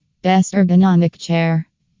Best ergonomic chair.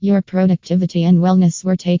 Your productivity and wellness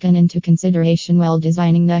were taken into consideration while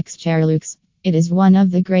designing Next Chair looks. It is one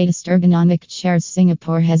of the greatest ergonomic chairs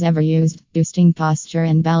Singapore has ever used, boosting posture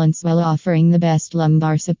and balance while offering the best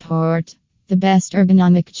lumbar support. The best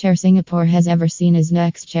ergonomic chair Singapore has ever seen is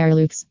Next Chair looks.